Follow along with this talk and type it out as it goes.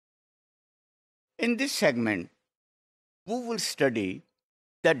In this segment, we will study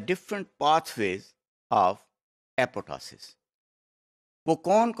the different pathways of apoptosis. वो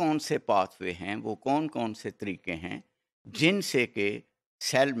कौन कौन से पाथवे हैं, वो कौन कौन से तरीके हैं जिनसे के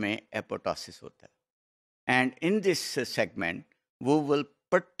सेल में एपोटोसिस होता है. एंड इन दिस सेगमेंट वो will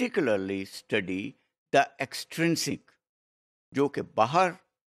particularly study the extrinsic, जो कि बाहर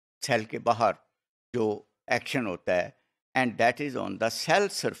सेल के बाहर जो एक्शन होता है, and that is on the cell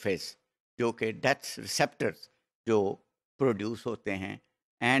surface, जो कि डेथ रिसेप्टर्स जो प्रोड्यूस होते हैं,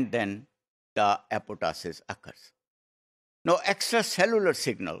 and then the apoptosis occurs. No extra cellular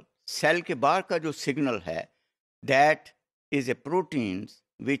signal, cell के बाहर का जो सिग्नल है, that is a proteins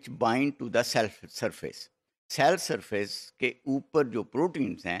which bind to the cell surface. Cell surface के ऊपर जो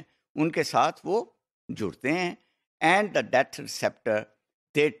प्रोटीन्स हैं उनके साथ वो जुड़ते हैं, and the death receptor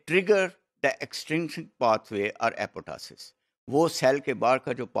they trigger the extrinsic pathway और एपोटोसिस. वो सेल के बाहर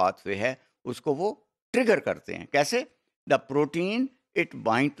का जो पाथवे है उसको वो ट्रिगर करते हैं. कैसे? The protein it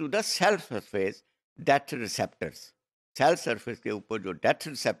bind to the cell surface death receptors. Cell surface के ऊपर जो डेथ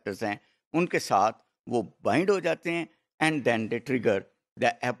रिसेप्टर्स हैं उनके साथ वो बाइंड हो जाते हैं, and then they trigger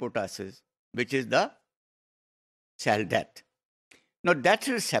the apoptosis which is the cell death. No death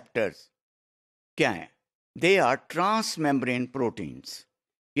receptors क्या हैं? They are transmembrane proteins.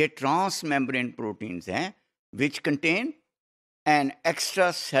 ये ट्रांसमेम्ब्रेन प्रोटीन्स हैं which contain an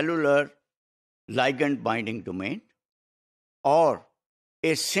extra cellular ligand binding domain or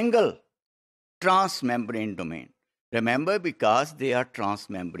a single transmembrane domain. Remember, because they are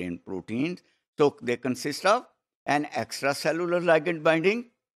transmembrane proteins, so they consist of an extracellular ligand binding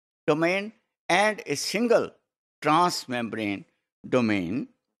domain and a single transmembrane domain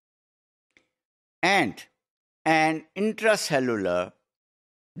and an intracellular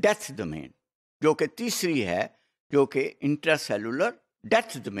death domain, जो कि तीसरी है, जो कि intracellular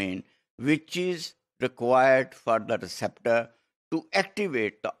death domain, which is required for the receptor to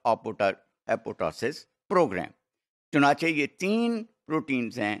activate the apoptosis program. चुनाचे ये तीन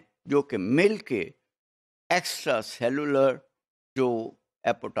proteins हैं जो कि मिल के एक्स्ट्रा सेलुलर जो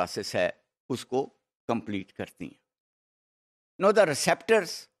एपोटोसिस है उसको कंप्लीट करती हैं. नो द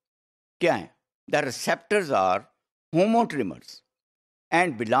रिसेप्टर्स क्या हैं? The receptors are होमोट्रिमर्स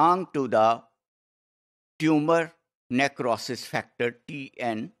and belong to the tumour necrosis factor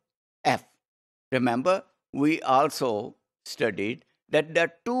TNF. Remember, we also studied that there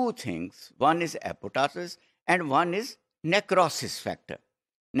are two things. One is apoptosis and one is necrosis factor.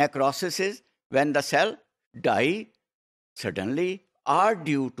 Necrosis is when the cell die suddenly or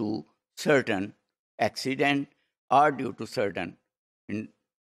due to certain accident or due to certain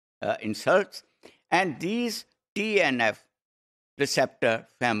insults. And these TNF receptor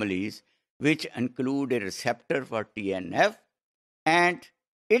families, which include a receptor for TNF and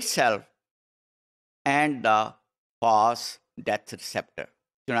itself and the FAS death receptor.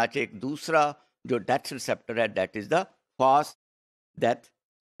 चुनाचे एक दूसरा जो death receptor है, that is the FAS death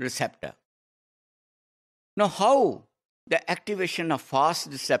receptor. Now, how the activation of FAS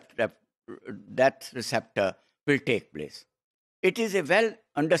death receptor will take place? It is a well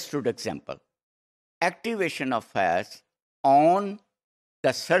understood example. Activation of FAS on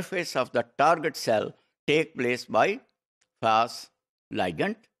the surface of the target cell take place by FAS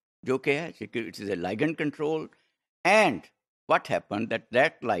ligand, जो कि है, it is a ligand control, and what happened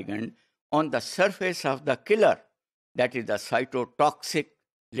that ligand on the surface of the killer, that is the cytotoxic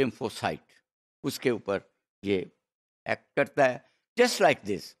lymphocyte, उसके ऊपर ये act करता है. Just like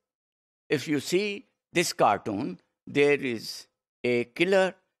this, if you see this cartoon, there is a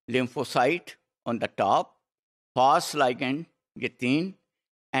killer lymphocyte on the top, FAS ligand, ये तीन,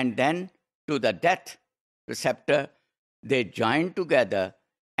 and then to the death receptor, they join together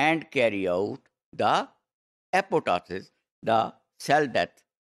and carry out the apoptosis, the cell death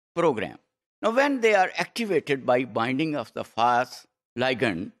program. Now, when they are activated by binding of the FAS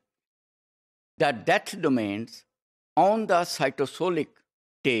ligand, the death domains on the cytosolic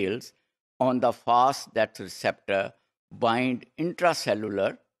tails on the FAS death receptor bind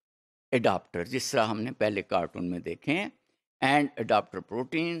intracellular adapter, जिस तरह हमने पहले cartoon में देखे हैं, and adapter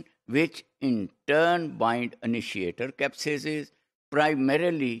protein, which in turn bind initiator capsases,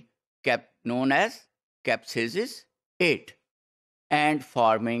 primarily known as capsases 8, and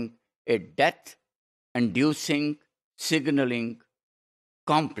forming a death-inducing signaling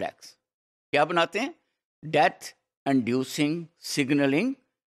complex. क्या बनाते हैं? Death-inducing signaling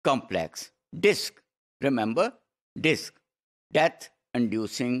complex. DISC. Remember, DISC.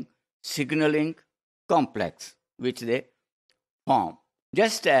 Death-inducing signaling complex, which they form.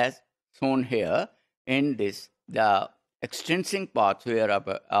 Just as shown here in this, the extrinsic pathway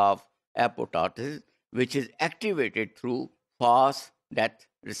of apoptosis, which is activated through fast death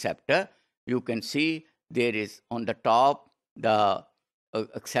receptor. You can see there is on the top the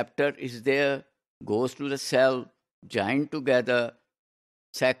acceptor is there, goes to the cell, joined together,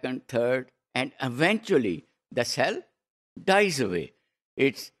 second, third, and eventually the cell dies away.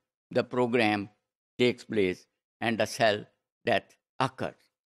 It's the program takes place and the cell death occurs.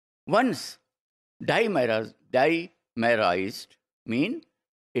 Once dimerized mean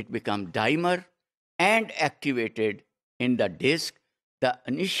it becomes dimer and activated in the disk, the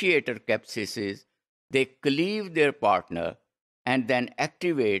initiator capsids, they cleave their partner and then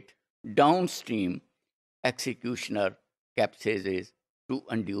activate downstream executioner capsids to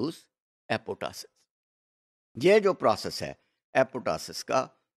induce apoptosis. ये जो process है apoptosis का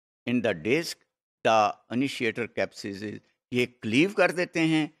in the disc the initiator कैप्सिस ये cleave कर देते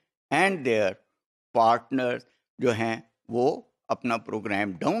हैं and there partner जो हैं वो अपना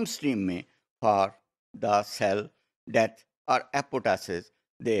प्रोग्राम डाउन स्ट्रीम में फॉर द सेल डेथ और एपोटोसिस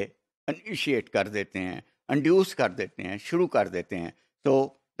दे इनिशिएट कर देते हैं, इंड्यूस कर देते हैं, शुरू कर देते हैं,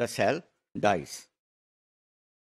 तो द सेल डाइज.